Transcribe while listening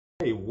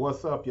Hey,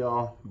 what's up,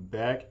 y'all?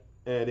 Back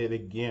at it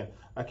again.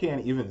 I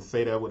can't even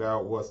say that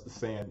without what's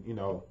saying,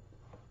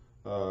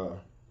 uh,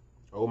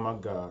 oh my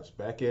gosh,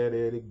 back at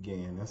it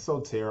again. It's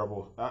so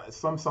terrible.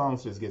 Some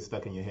songs just get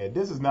stuck in your head.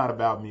 This is not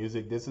about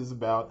music. This is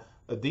about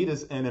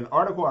Adidas. And an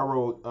article I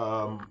wrote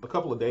a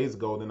couple of days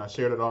ago, then I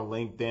shared it on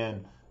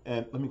LinkedIn.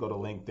 And let me go to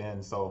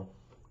LinkedIn so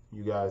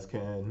you guys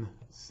can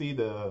see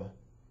the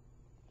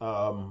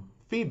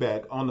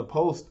feedback on the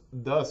post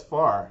thus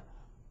far.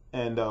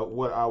 And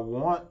what I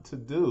want to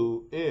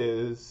do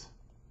is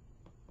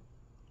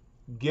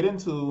get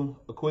into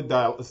a quick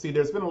dialogue. See,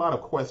 there's been a lot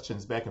of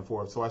questions back and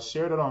forth, so I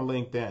shared it on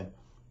LinkedIn.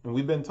 And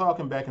we've been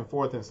talking back and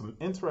forth, and some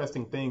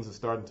interesting things are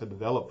starting to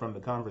develop from the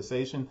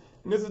conversation.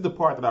 And this is the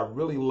part that I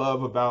really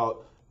love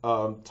about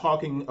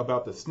talking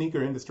about the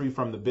sneaker industry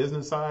from the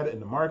business side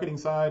and the marketing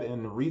side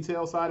and the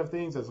retail side of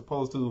things, as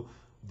opposed to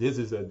this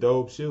is a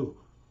dope shoe.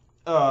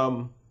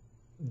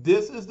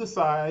 This is the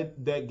side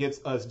that gets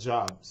us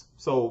jobs.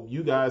 So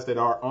you guys that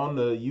are on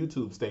the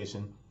YouTube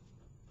station,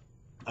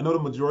 I know the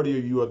majority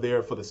of you are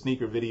there for the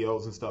sneaker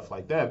videos and stuff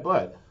like that,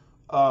 but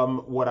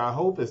what I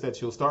hope is that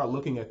you'll start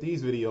looking at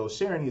these videos,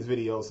 sharing these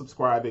videos,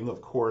 subscribing,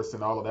 of course,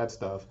 and all of that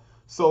stuff,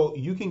 so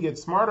you can get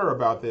smarter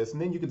about this,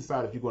 and then you can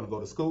decide if you're going to go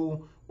to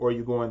school or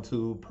you're going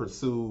to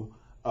pursue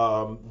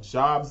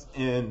jobs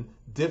in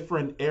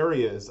different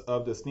areas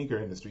of the sneaker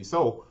industry.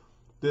 So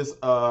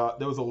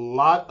there was a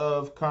lot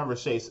of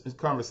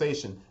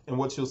conversation, and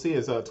what you'll see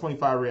is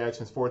 25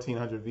 reactions,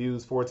 1,400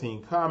 views,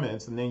 14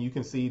 comments, and then you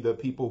can see the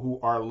people who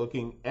are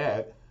looking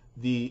at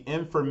the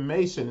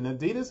information. And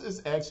Adidas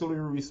is actually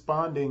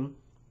responding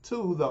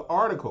to the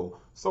article.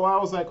 So I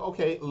was like,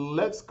 okay,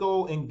 let's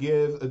go and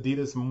give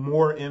Adidas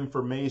more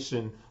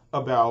information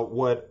about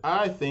what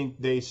I think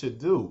they should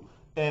do.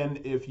 And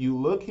if you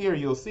look here,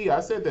 you'll see I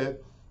said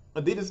that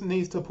Adidas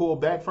needs to pull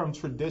back from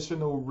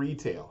traditional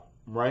retail,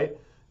 right?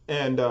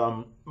 And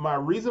my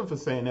reason for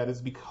saying that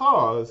is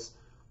because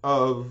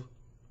of,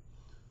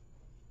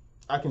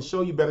 I can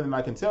show you better than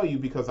I can tell you,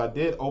 because I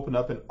did open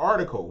up an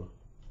article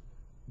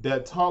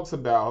that talks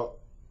about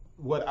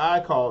what I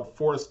called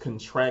forced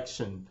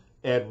contraction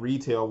at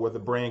retail, where the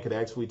brand could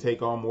actually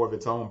take on more of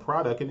its own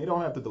product and they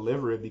don't have to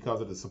deliver it because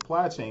of the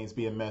supply chains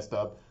being messed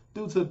up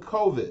due to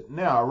COVID.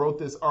 Now, I wrote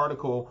this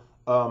article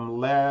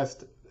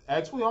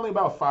actually only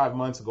about 5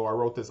 months ago. I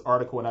wrote this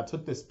article and I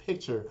took this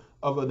picture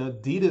of an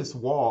Adidas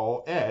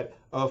wall at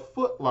a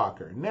Foot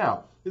Locker.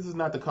 Now, this is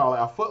not to call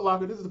out Foot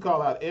Locker, this is to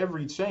call out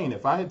every chain.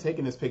 If I had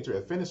taken this picture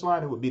at Finish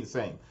Line, it would be the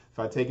same. If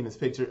I had taken this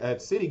picture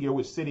at City Gear,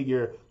 which City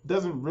Gear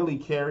doesn't really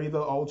carry the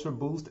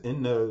UltraBoost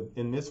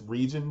in this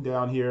region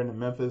down here in the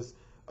Memphis,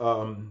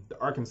 the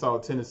Arkansas,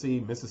 Tennessee,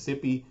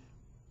 Mississippi,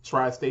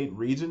 tri-state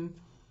region,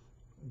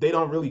 they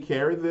don't really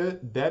carry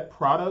that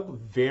product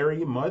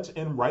very much,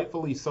 and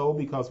rightfully so,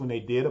 because when they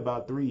did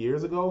about 3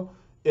 years ago,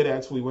 it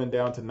actually went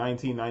down to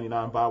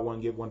 $19.99, buy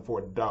one, get one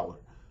for $1.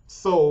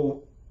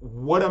 So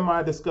what am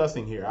I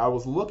discussing here? I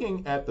was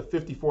looking at the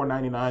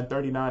 $54.99,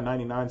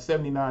 $39.99,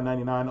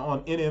 $79.99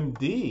 on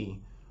NMD,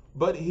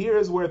 but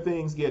here's where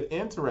things get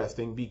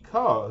interesting,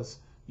 because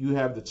you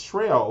have the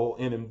Trail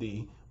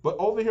NMD, but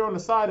over here on the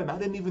side, and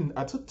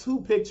I took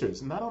 2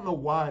 pictures, and I don't know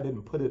why I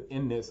didn't put it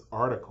in this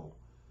article,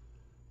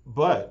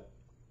 but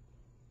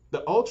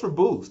the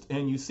UltraBoost,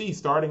 and you see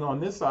starting on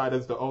this side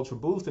is the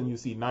UltraBoost, and you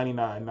see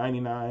 99,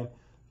 99,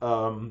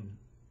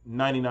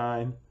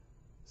 99,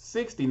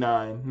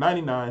 69,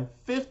 99,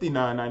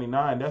 59,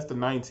 99. That's the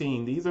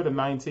 19. These are the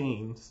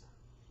 19s.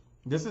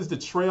 This is the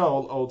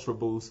Trail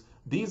UltraBoost.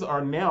 These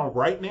are now,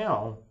 right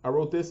now, I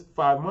wrote this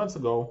 5 months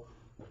ago,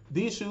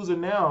 these shoes are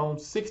now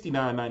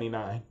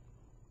 $69.99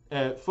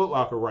 at Foot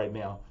Locker right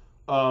now.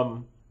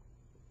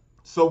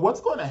 So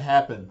what's going to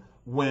happen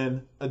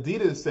when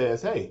Adidas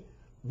says, hey,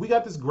 we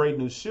got this great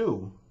new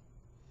shoe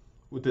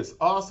with this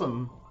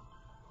awesome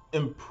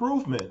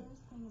improvement,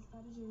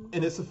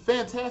 and it's a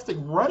fantastic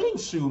running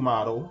shoe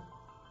model,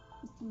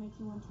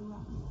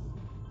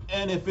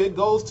 and if it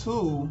goes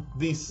to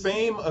the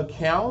same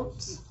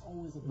accounts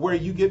where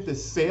you get the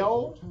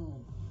sale,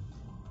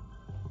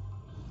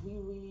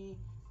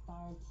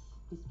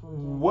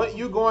 what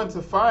you're going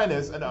to find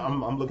is, and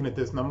I'm looking at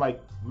this and I'm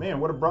like, man,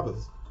 what are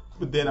brothers?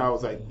 But then I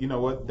was like, you know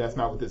what? That's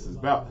not what this is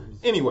about.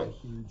 Anyway,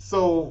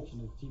 so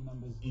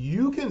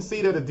you can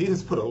see that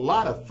Adidas put a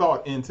lot of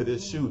thought into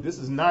this shoe. This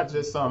is not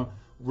just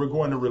we're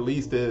going to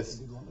release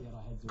this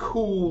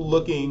cool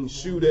looking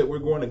shoe that we're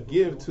going to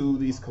give to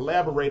these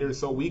collaborators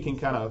so we can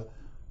kind of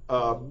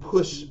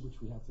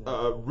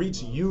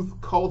reach youth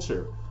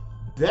culture.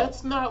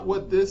 That's not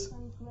what this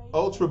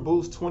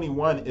UltraBoost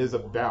 21 is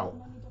about.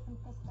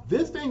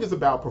 This thing is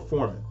about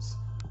performance.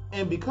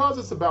 And because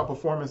it's about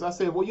performance, I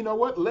said, well, you know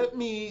what? Let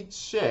me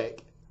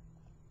check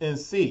and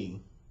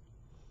see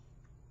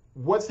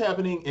what's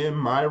happening in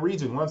my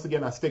region. Once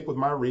again, I stick with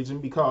my region,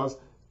 because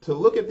to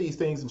look at these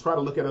things and try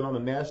to look at it on a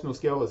national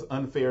scale is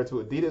unfair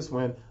to Adidas,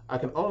 when I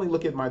can only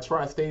look at my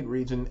tri-state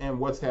region and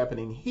what's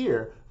happening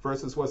here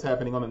versus what's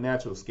happening on a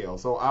natural scale.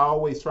 So I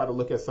always try to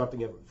look at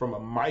something from a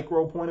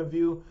micro point of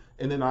view,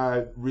 and then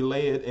I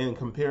relay it and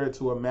compare it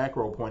to a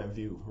macro point of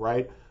view,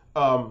 right?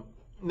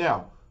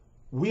 Now,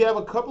 we have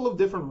a couple of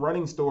different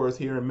running stores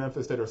here in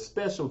Memphis that are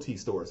specialty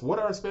stores. What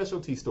are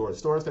specialty stores?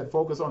 Stores that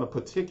focus on a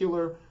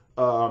particular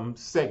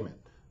segment.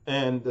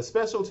 And the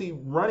specialty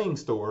running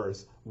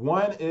stores,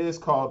 one is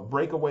called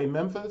Breakaway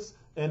Memphis,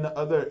 and the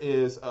other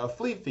is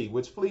Fleet Feet,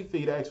 which Fleet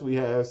Feet actually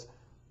has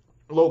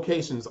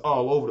locations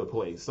all over the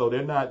place. So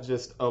they're not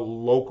just a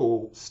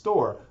local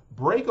store.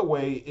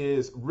 Breakaway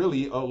is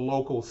really a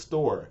local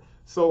store.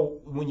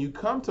 So when you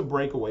come to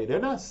Breakaway, they're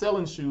not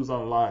selling shoes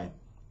online.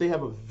 They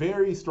have a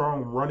very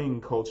strong running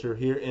culture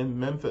here in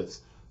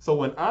Memphis. So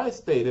when I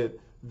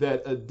stated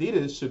that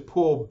Adidas should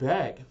pull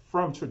back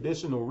from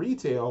traditional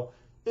retail,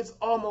 it's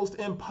almost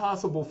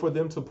impossible for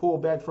them to pull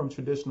back from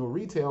traditional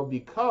retail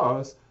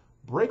because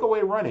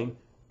Breakaway Running,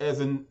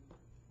 as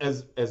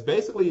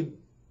basically,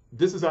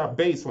 this is our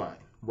baseline,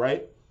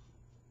 right?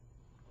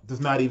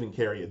 Does not even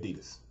carry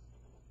Adidas.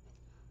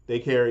 They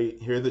carry,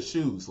 here are the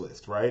shoes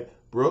list, right?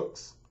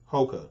 Brooks,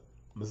 Hoka,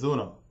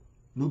 Mizuno,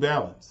 New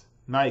Balance,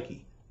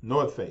 Nike,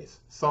 North Face,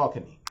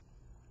 Saucony,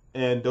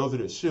 and those are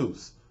the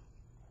shoes.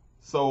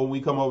 So when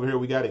we come over here,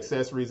 we got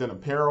accessories and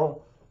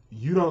apparel.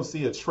 You don't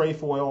see a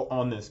trefoil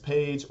on this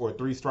page or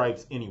three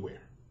stripes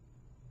anywhere.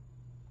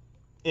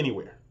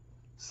 Anywhere.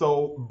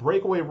 So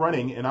Breakaway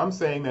Running, and I'm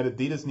saying that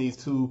Adidas needs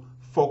to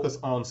focus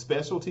on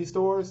specialty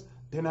stores.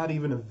 They're not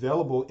even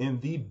available in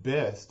the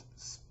best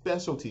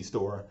specialty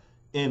store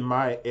in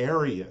my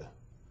area.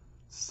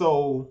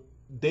 So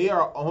they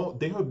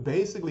are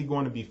basically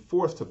going to be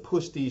forced to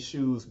push these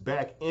shoes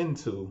back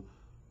into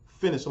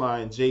Finish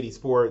Line, JD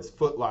Sports,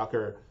 Foot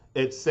Locker,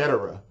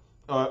 etc.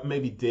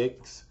 Maybe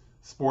Dick's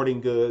Sporting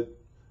Good.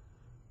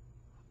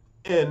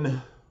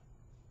 And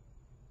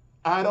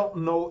I don't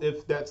know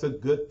if that's a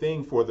good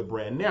thing for the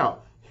brand. Now,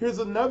 here's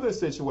another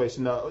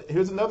situation.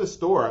 Here's another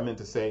store I meant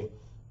to say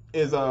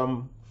is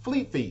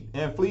Fleet Feet.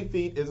 And Fleet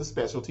Feet is a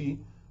specialty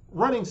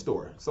running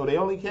store. So they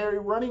only carry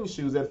running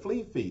shoes at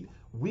Fleet Feet.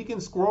 We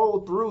can scroll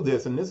through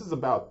this, and this is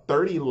about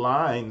 30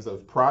 lines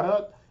of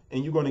product,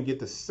 and you're going to get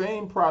the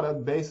same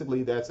product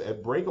basically that's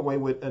at Breakaway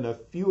with a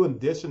few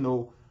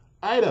additional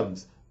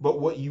items. But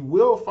what you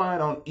will find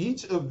on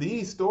each of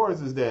these stores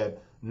is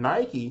that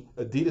Nike,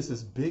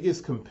 Adidas's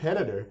biggest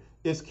competitor,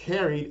 is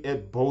carried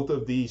at both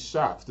of these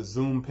shops. The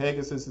Zoom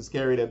Pegasus is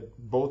carried at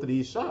both of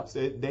these shops.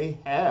 They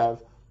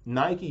have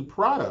Nike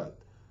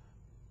product.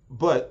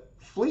 But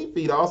Fleet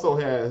Feet also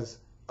has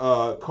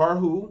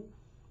Carhu.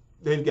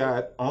 They've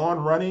got On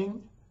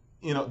Running.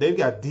 You know, they've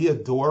got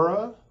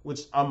Diadora,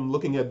 which I'm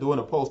looking at doing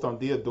a post on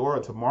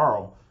Diadora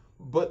tomorrow.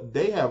 But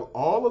they have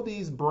all of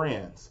these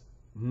brands,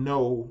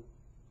 no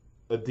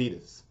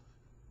Adidas.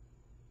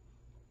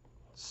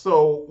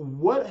 So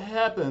what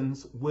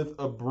happens with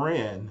a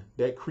brand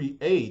that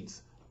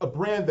creates a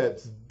brand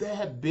that's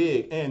that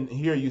big? And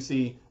here you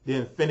see the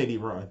Infinity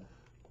Run.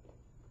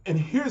 And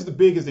here's the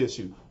biggest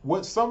issue.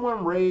 What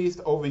someone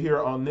raised over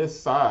here on this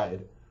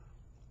side,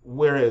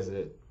 where is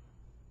it?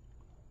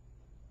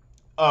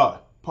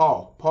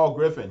 Paul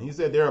Griffin. He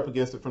said they're up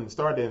against it from the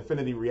start. The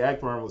Infinity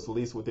React Run was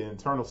released with the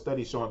internal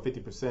study showing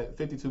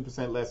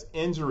 52% less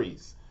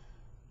injuries.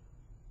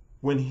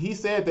 When he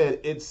said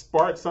that, it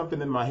sparked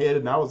something in my head,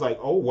 and I was like,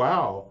 oh,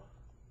 wow.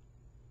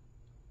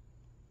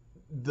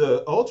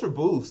 The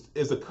UltraBoost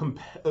is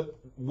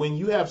when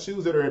you have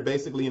shoes that are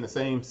basically in the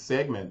same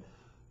segment,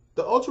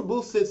 the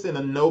UltraBoost sits in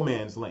a no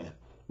man's land.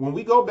 When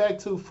we go back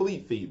to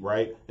Fleet Feet,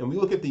 right, and we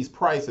look at these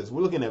prices,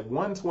 we're looking at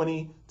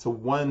 $120 to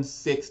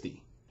 $160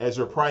 as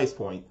your price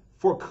point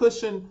for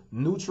cushion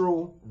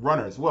neutral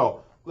runners.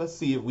 Well, let's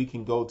see if we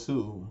can go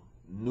to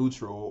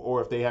neutral,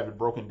 or if they have it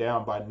broken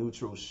down by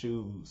neutral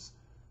shoes.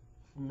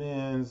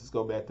 Men's, let's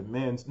go back to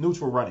men's,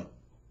 neutral running.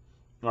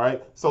 All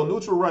right, so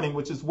neutral running,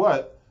 which is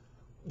what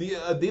the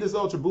Adidas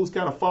UltraBoost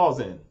kind of falls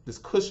in, this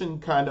cushion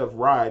kind of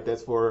ride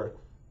that's for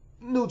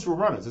neutral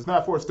runners. It's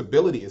not for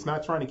stability. It's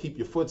not trying to keep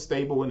your foot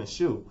stable in a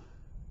shoe.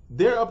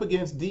 They're up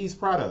against these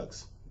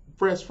products.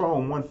 Fresh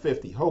Foam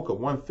 150, Hoka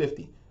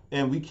 150.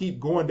 And we keep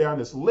going down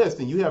this list,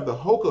 and you have the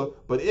Hoka,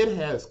 but it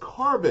has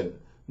carbon.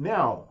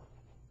 Now,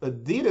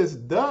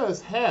 Adidas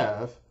does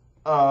have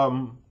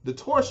the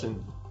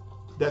torsion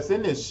that's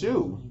in this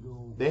shoe.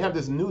 They have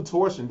this new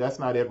torsion. That's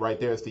not it right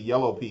there. It's the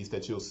yellow piece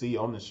that you'll see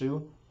on the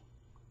shoe.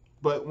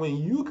 But when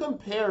you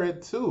compare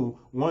it to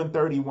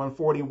 130,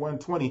 140,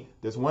 120,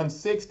 there's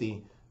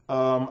 160.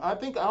 I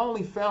think I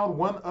only found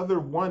one other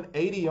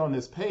 180 on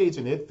this page,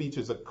 and it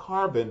features a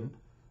carbon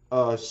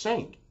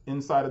shank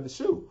inside of the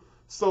shoe.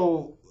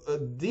 So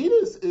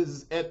Adidas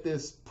is at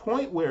this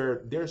point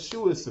where their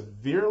shoe is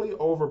severely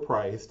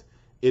overpriced.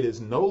 It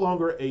is no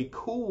longer a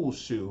cool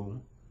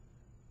shoe.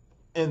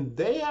 And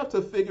they have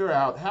to figure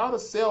out how to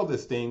sell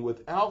this thing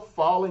without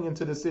falling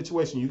into the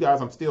situation. You guys,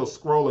 I'm still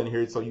scrolling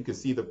here so you can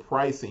see the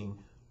pricing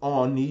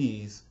on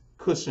these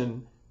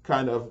cushion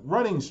kind of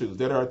running shoes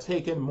that are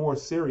taken more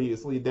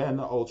seriously than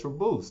the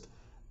UltraBoost.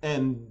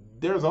 And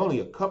there's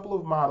only a couple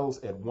of models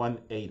at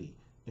 180,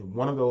 and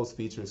one of those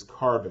features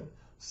carbon.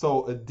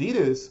 So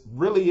Adidas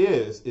really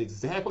is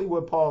exactly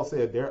what Paul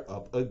said. They're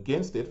up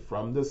against it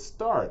from the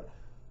start.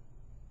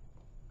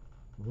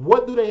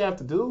 What do they have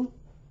to do?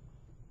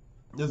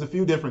 There's a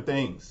few different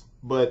things,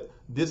 but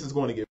this is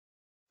going to get.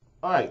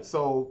 All right,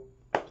 so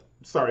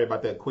sorry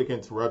about that quick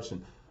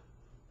interruption.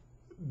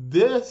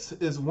 This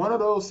is one of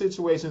those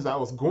situations I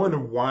was going to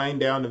wind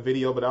down the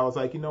video, but I was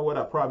like, you know what?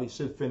 I probably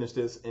should finish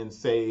this and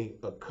say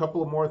a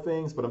couple of more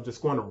things, but I'm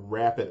just going to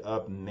wrap it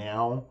up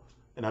now.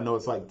 And I know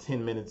it's like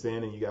 10 minutes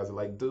in and you guys are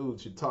like,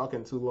 dude, you're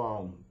talking too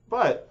long.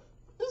 But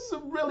this is a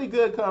really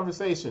good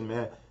conversation,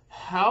 man.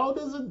 How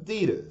does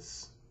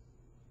Adidas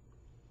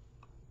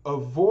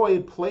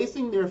avoid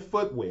placing their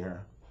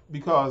footwear?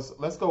 Because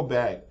let's go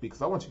back,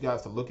 because I want you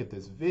guys to look at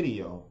this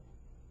video.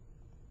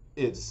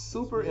 It's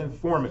super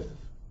informative.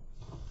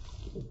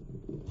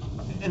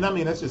 And I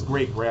mean, that's just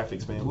great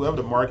graphics, man. Whoever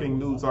the marketing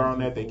dudes are on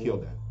that, they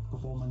killed that.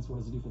 Performance, what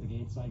does it do for the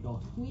gait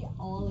cycle? We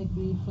all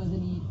agreed for the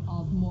need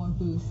of more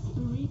boost.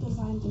 We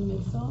redesigned the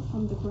midsole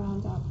from the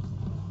ground up.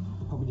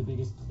 Probably the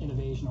biggest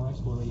innovation or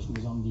exploration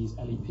is on these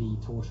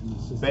LEP torsion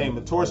systems. Bang,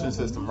 the torsion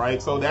system, right?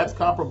 So that's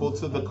comparable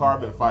to the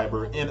carbon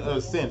fiber in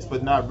a sense,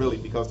 but not really,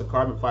 because the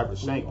carbon fiber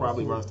shank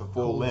probably runs the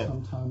full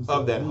length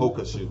of that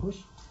Hoka shoe.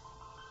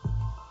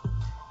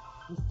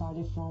 We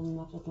started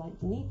from just like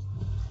the knit.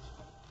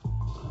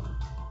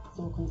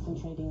 So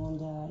concentrating on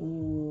the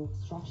new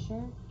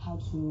structure, how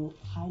to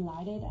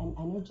highlight it and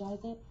energize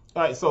it.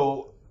 All right,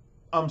 so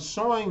I'm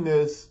showing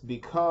this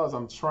because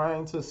I'm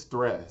trying to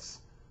stress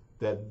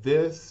that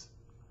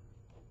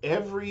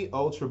every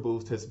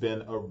UltraBoost has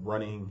been a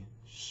running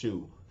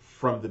shoe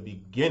from the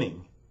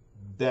beginning.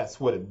 That's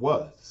what it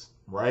was,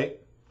 right?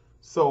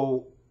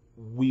 So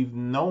we've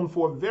known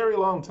for a very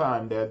long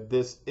time that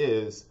this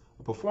is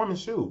a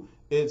performance shoe.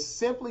 It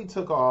simply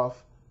took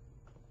off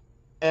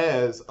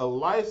as a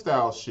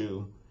lifestyle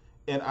shoe,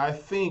 and I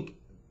think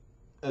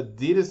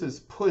Adidas's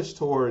push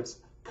towards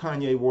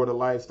Kanye wore the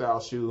lifestyle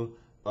shoe,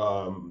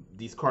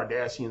 these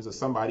Kardashians or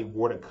somebody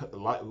wore the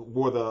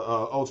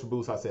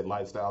UltraBoost. I said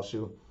lifestyle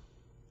shoe.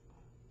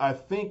 I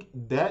think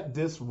that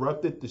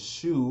disrupted the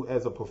shoe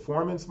as a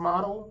performance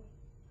model,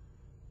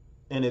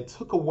 and it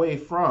took away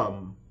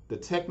from the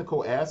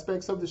technical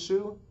aspects of the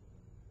shoe.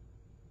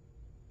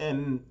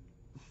 And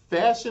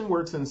fashion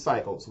works in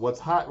cycles. What's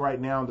hot right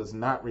now does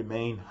not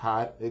remain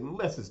hot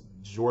unless it's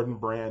Jordan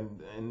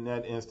Brand. In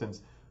that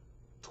instance,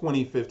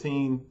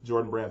 2015,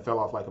 Jordan Brand fell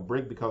off like a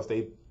brick because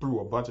they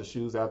threw a bunch of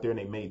shoes out there and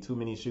they made too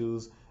many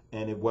shoes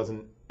and it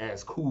wasn't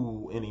as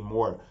cool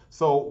anymore.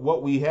 So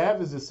what we have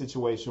is a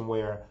situation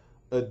where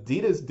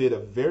Adidas did a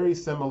very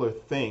similar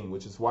thing,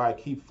 which is why I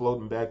keep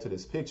floating back to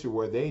this picture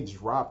where they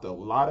dropped a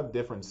lot of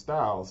different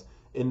styles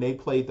and they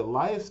played the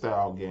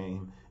lifestyle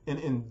game. And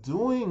in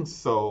doing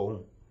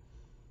so,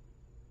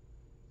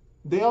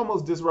 they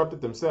almost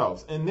disrupted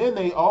themselves. And then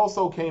they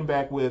also came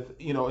back with,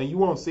 and you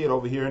won't see it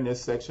over here in this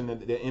section, the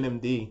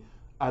NMD.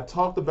 I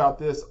talked about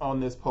this on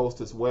this post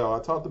as well. I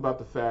talked about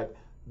the fact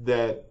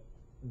that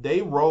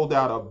they rolled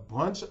out a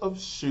bunch of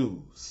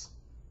shoes,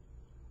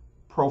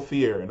 Pro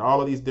Fear and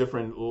all of these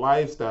different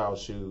lifestyle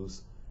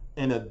shoes,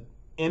 and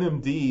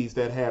NMDs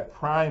that had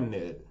Prime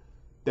Knit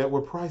that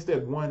were priced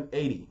at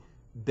 $180.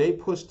 They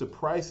pushed the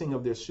pricing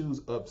of their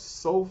shoes up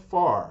so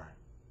far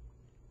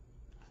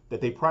that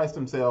they priced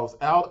themselves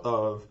out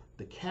of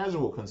the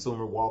casual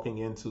consumer walking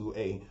into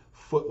a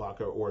Foot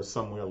Locker or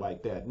somewhere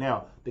like that.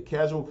 Now, the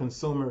casual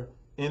consumer,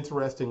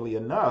 interestingly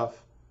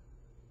enough,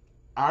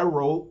 I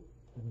wrote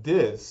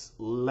this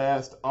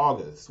last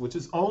August, which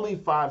is only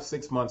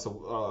 5-6 months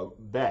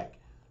back.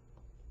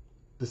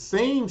 The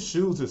same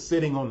shoes are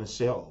sitting on the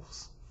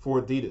shelves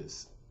for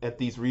Adidas at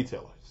these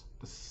retailers.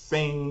 The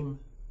same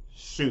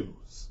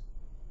shoes.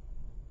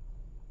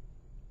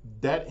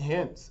 That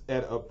hints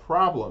at a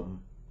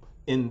problem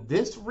in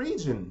this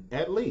region,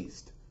 at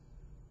least,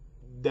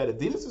 that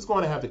Adidas is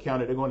going to have to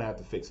counter. They're going to have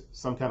to fix it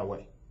some kind of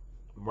way,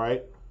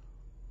 right?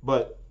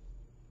 But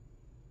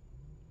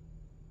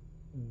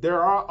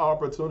there are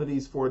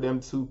opportunities for them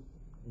to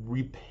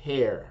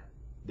repair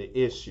the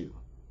issue.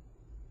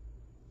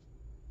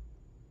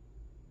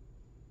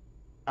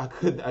 I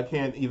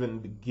can't even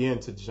begin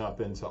to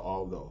jump into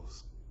all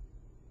those.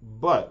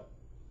 But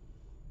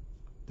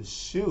the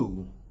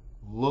shoe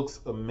looks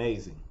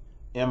amazing.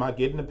 Am I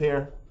getting a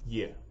pair?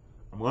 Yeah,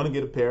 I'm going to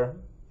get a pair.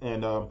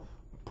 And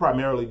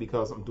primarily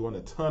because I'm doing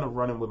a ton of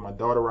running with my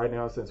daughter right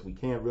now, since we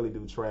can't really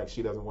do track.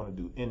 She doesn't want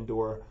to do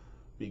indoor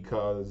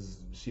because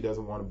she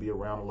doesn't want to be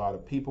around a lot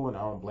of people, and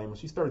I don't blame her.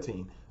 She's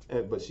 13,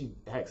 but she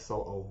acts so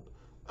old.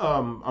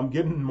 I'm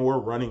getting more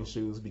running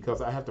shoes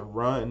because I have to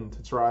run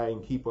to try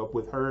and keep up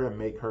with her and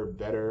make her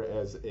better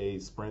as a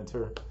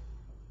sprinter.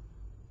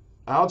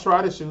 I'll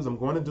try the shoes. I'm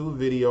going to do a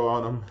video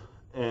on them,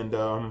 and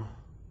I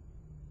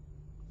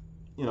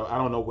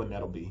don't know when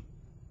that'll be.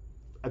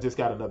 I just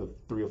got another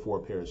 3 or 4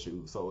 pair of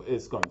shoes, so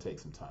it's going to take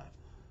some time.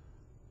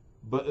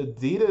 But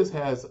Adidas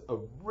has a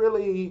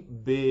really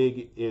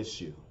big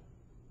issue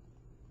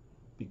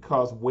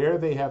because where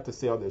they have to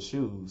sell their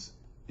shoes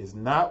is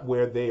not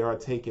where they are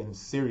taken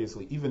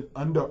seriously. Even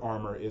Under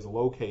Armour is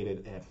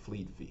located at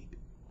Fleet Feet.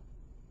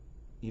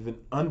 Even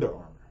Under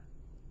Armour.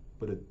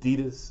 But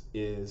Adidas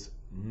is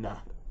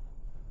not.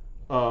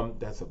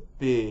 That's a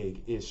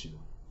big issue.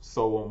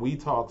 So when we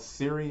talk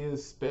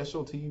serious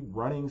specialty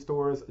running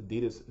stores,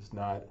 Adidas is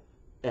not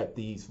at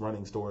these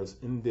running stores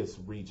in this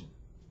region.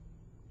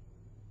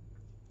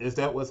 Is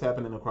that what's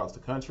happening across the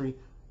country?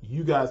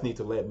 You guys need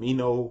to let me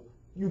know.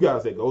 You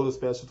guys that go to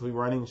specialty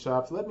running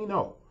shops, let me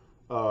know.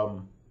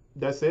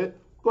 That's it.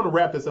 I'm going to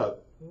wrap this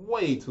up.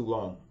 Way too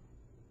long.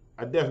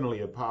 I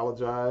definitely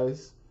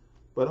apologize,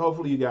 but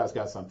hopefully you guys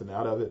got something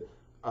out of it.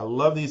 I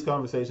love these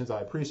conversations.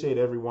 I appreciate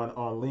everyone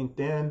on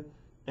LinkedIn,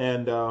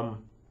 and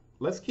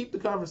let's keep the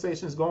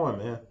conversations going,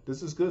 man.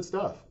 This is good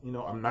stuff. You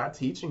know, I'm not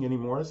teaching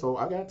anymore, so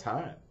I got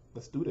time.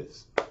 Let's do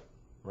this,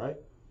 right?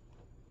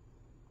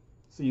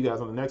 See you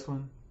guys on the next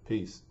one.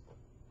 Peace.